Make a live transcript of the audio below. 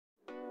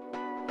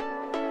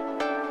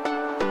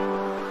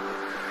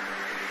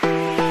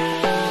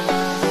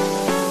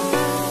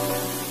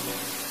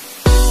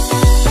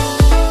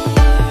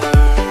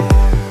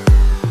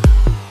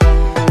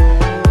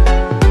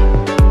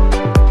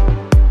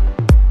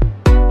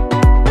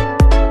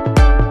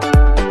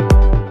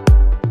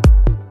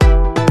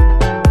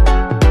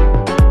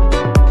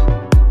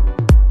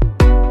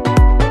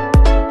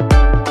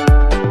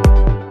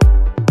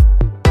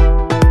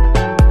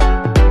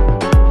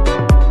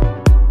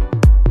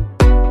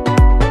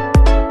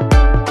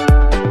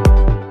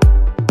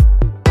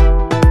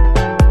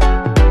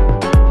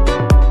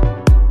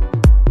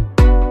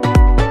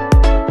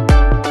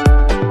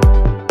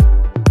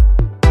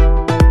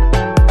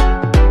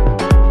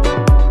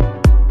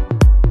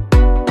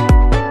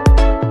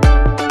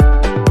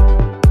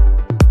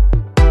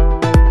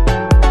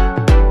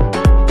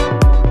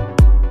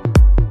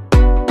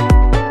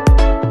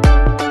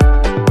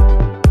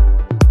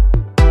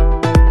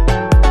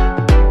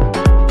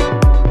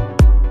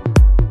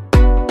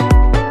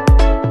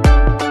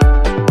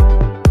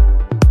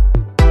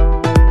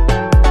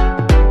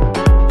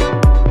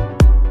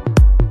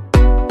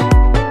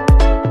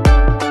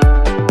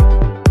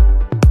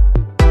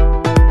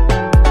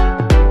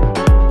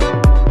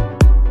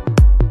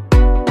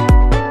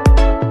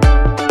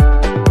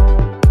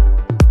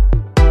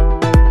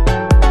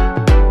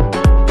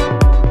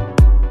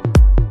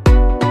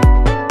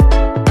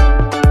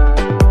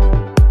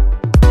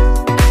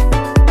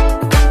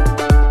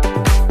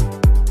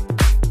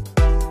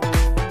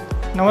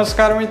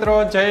નમસ્કાર મિત્રો,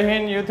 જય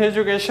હિન્દ. યુથ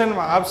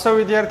એજ્યુકેશનમાં આપ સૌ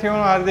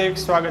વિદ્યાર્થીઓનું હાર્દિક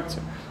સ્વાગત છે.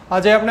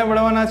 આજે આપણે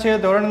ભણવાના છીએ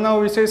ધોરણ 9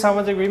 વિષય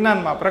સામાજિક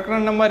વિજ્ઞાનમાં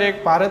પ્રકરણ નંબર 1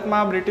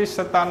 ભારતમાં બ્રિટિશ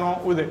સત્તાનો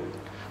ઉદય.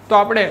 તો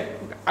આપણે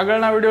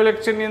આગળના વિડીયો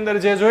લેક્ચરની અંદર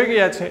જે જોઈ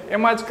ગયા છે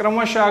એમાં જ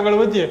ક્રમશઃ આગળ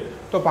વધીએ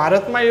તો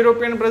ભારતમાં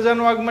યુરોપિયન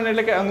પ્રજાનું આગમન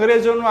એટલે કે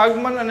અંગ્રેજોનું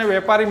આગમન અને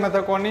વેપારી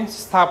મથકોની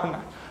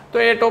સ્થાપના. તો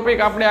એ ટોપિક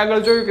આપણે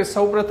આગળ જોયું કે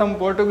સૌપ્રથમ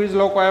પોર્ટુગીઝ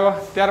લોકો આવ્યા,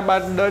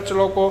 ત્યારબાદ ડચ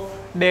લોકો,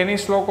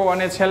 ડેનિશ લોકો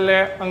અને છેલ્લે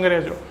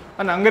અંગ્રેજો.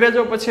 અને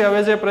અંગ્રેજો પછી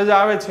હવે જે પ્રજા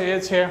આવે છે એ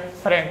છે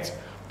ફ્રેન્ચ.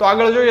 તો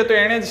આગળ જોઈએ તો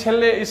એણે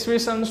છેલ્લે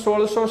ઈસવીસન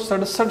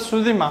 1667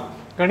 સુધીમાં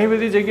ઘણી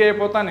બધી જગ્યાએ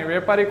પોતાની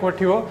વેપારી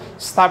કોઠીઓ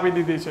સ્થાપી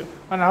દીધી છે.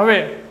 અને હવે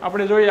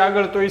આપણે જોઈએ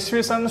આગળ તો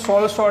ઈસવીસન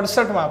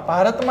 1668માં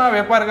ભારતમાં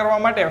વેપાર કરવા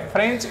માટે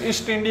ફ્રેન્ચ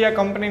ઈસ્ટ ઇન્ડિયા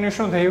કંપનીનું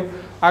શું થયું?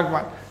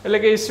 આગમન. એટલે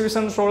કે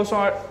ઈસવીસન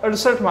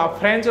 1668માં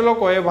ફ્રેન્ચ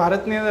લોકોએ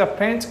ભારતની અંદર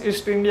ફ્રેન્ચ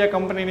ઈસ્ટ ઇન્ડિયા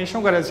કંપનીની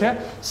શું કરે છે?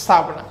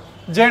 સ્થાપના.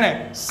 જેણે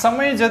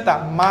સમય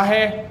જતાં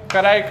માહે,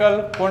 કરાઈકલ,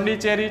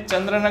 પોંડિચેરી,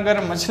 ચંદ્રનગર,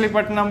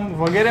 મછલીપટ્ટનમ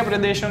વગેરે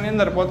પ્રદેશોની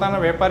અંદર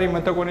પોતાના વેપારી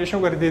મથકોની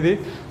શું કરી દીધી?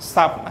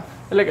 સ્થાપના.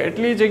 એટલે કે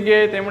એટલી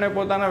જગ્યાએ તેમણે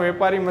પોતાના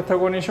વેપારી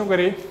મથકોની શું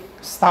કરી?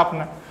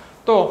 સ્થાપના.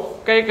 તો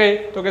કઈ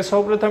તો કે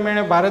સૌપ્રથમ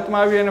એણે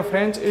ભારતમાં આવી અને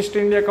ફ્રેન્ચ ઈસ્ટ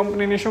ઇન્ડિયા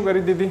કંપનીની શું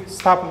કરી દીધી?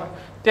 સ્થાપના.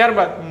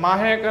 ત્યારબાદ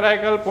માહે,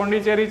 કરાઈકલ,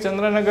 પોંડિચેરી,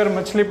 ચંદ્રનગર,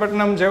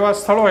 મછલીપટ્ટનમ જેવા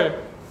સ્થળોએ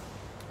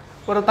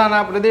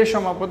પોતાના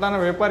પ્રદેશોમાં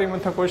પોતાના વેપારી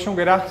મથકો શું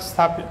કર્યા?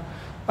 સ્થાપ્યા.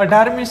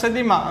 18મી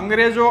સદીમાં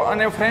અંગ્રેજો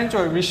અને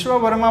ફ્રેન્ચોએ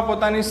વિશ્વભરમાં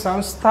પોતાની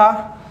સંસ્થા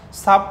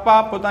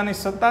સ્થાપવા, પોતાની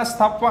સત્તા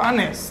સ્થાપવા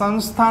અને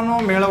સંસ્થાનો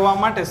મેળવવા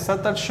માટે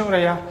સતત શું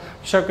રહ્યા?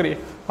 સક્રિય.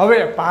 હવે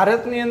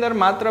ભારતની અંદર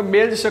માત્ર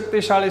બે જ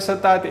શક્તિશાળી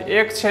સત્તા હતી.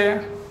 એક છે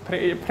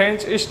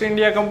ફ્રેન્ચ ઈસ્ટ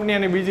ઇન્ડિયા કંપની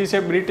અને બીજી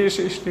છે બ્રિટિશ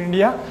ઈસ્ટ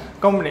ઇન્ડિયા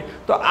કંપની.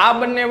 તો આ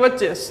બંને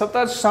વચ્ચે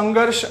સતત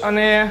સંઘર્ષ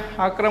અને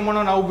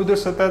આક્રમણો આવું બધું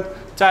સતત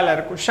ચાલ્યા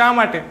રાખ્યું. શા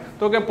માટે?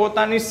 તો કે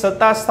પોતાની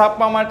સત્તા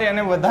સ્થાપવા માટે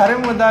અને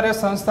વધારેમાં વધારે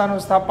સંસ્થાનો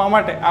સ્થાપવા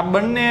માટે. આ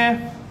બંને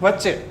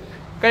વચ્ચે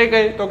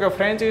કઈ તો કે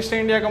ફ્રેન્ચ ઈસ્ટ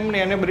ઇન્ડિયા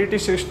કંપની અને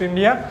બ્રિટિશ ઈસ્ટ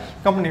ઇન્ડિયા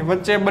કંપની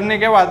વચ્ચે બંને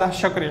કેવા હતા?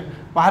 સક્રિય.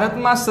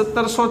 ભારતમાં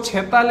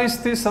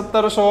 1746 થી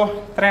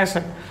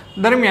 1763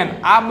 દરમિયાન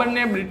આ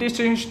બંને બ્રિટિશ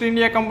ઈસ્ટ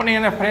ઇન્ડિયા કંપની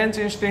અને ફ્રેન્ચ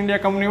ઈસ્ટ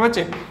ઇન્ડિયા કંપની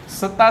વચ્ચે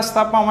સત્તા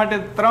સ્થાપવા માટે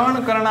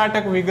 3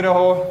 કર્ણાટક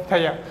વિગ્રહો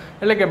થયા.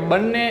 એટલે કે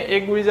બંને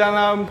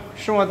એકબીજાના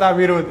શું હતા?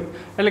 વિરોધી.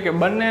 એટલે કે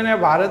બંનેને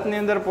ભારતની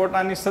અંદર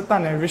પોતાની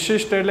સત્તાને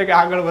વિશિષ્ટ એટલે કે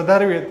આગળ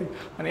વધારવી હતી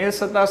અને એ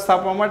સત્તા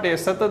સ્થાપવા માટે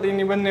સતત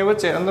એની બંને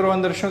વચ્ચે અંદરો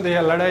અંદર શું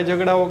થયા? લડાઈ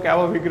ઝઘડાઓ કે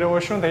આવા વિગ્રહો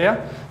શું થયા?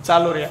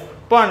 ચાલુ રહ્યા.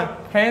 પણ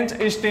ફ્રેન્ચ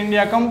ઈસ્ટ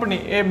ઇન્ડિયા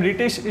કંપની એ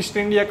બ્રિટિશ ઈસ્ટ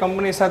ઇન્ડિયા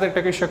કંપની સાથે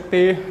ટકી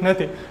શકતી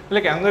નથી.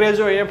 એટલે કે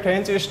અંગ્રેજો એ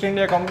ફ્રેન્ચ ઈસ્ટ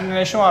ઇન્ડિયા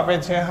કંપનીને શું આપે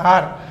છે?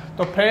 હાર.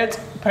 તો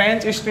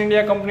ફ્રેન્ચ ઈસ્ટ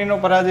ઇન્ડિયા કંપનીનો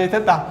પરાજય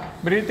થતાં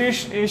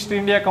બ્રિટિશ ઈસ્ટ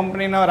ઇન્ડિયા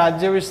કંપનીનો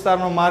રાજ્ય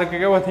વિસ્તારનો માર્ગ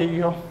કેવો થઈ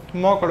ગયો?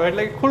 મોકળો.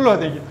 એટલે કે ખુલ્લો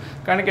થઈ ગયો.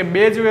 કારણ કે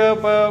બે જ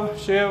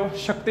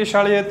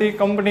શક્તિશાળી હતી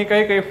કંપની.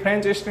 કઈ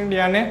ફ્રેન્ચ ઈસ્ટ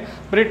ઇન્ડિયા અને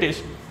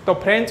બ્રિટિશ. તો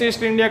ફ્રેન્ચ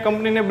ઈસ્ટ ઇન્ડિયા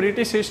કંપનીને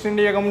બ્રિટિશ ઈસ્ટ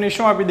ઇન્ડિયા કંપની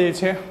શું આપી દે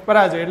છે?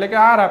 પરાજય. એટલે કે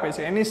હાર આપે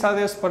છે. એની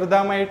સાથે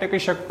સ્પર્ધામાં એ ટકી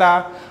શકતા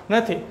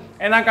નથી.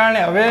 એના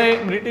કારણે હવે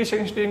બ્રિટિશ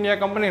ઈસ્ટ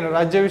ઇન્ડિયા કંપનીનો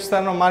રાજ્ય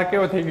વિસ્તારનો માર્ગ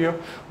કેવો થઈ ગયો?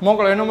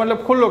 મોકળો. એનો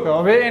મતલબ ખુલ્લો કે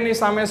હવે એની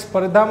સામે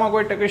સ્પર્ધામાં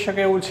કોઈ ટકી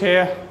શકે એવું છે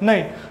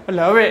નહીં.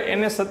 એટલે હવે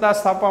એને સત્તા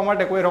સ્થાપવા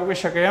માટે કોઈ રોકી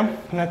શકે એમ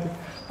નથી.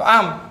 તો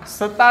આમ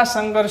સત્તા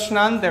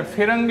સંઘર્ષના અંતે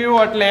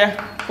ફિરંગીઓ એટલે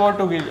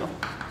પોર્ટુગીઝો.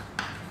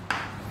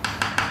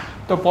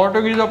 તો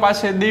પોર્ટુગીઝો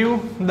પાસે દીવ,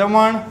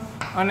 દમણ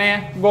અને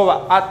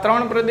ગોવા આ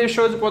 3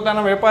 પ્રદેશો જ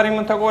પોતાના વેપારી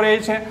મથકો રહે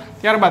છે.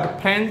 ત્યારબાદ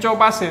ફ્રેન્ચો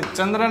પાસે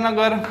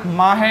ચંદ્રનગર,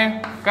 માહે,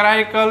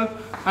 કરાઈકલ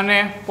અને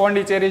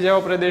પોંડિચેરી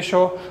જેવા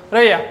પ્રદેશો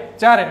રહ્યા.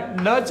 જ્યારે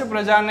ડચ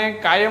પ્રજાને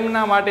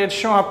કાયમના માટે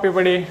શું આપવી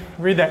પડી?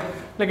 વિદાય.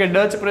 એટલે કે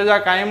ડચ પ્રજા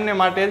કાયમને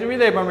માટે જ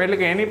વિદાય પામી. એટલે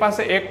કે એની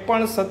પાસે એક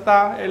પણ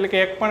સત્તા એટલે કે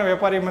એક પણ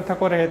વેપારી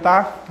મથકો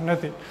રહેતા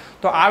નથી.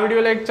 તો આ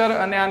વિડીયો લેક્ચર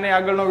અને આને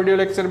આગળનો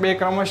વિડીયો લેક્ચર બે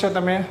ક્રમશઃ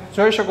તમે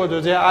જોઈ શકો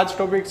છો. જે આ જ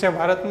ટોપિક છે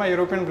ભારતમાં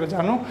યુરોપિયન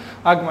પ્રજાનું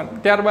આગમન.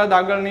 ત્યારબાદ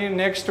આગળની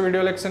નેક્સ્ટ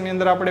વિડીયો લેક્ચરની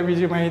અંદર આપણે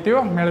બીજી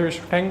માહિતીઓ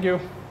મેળવીશું. Thank you.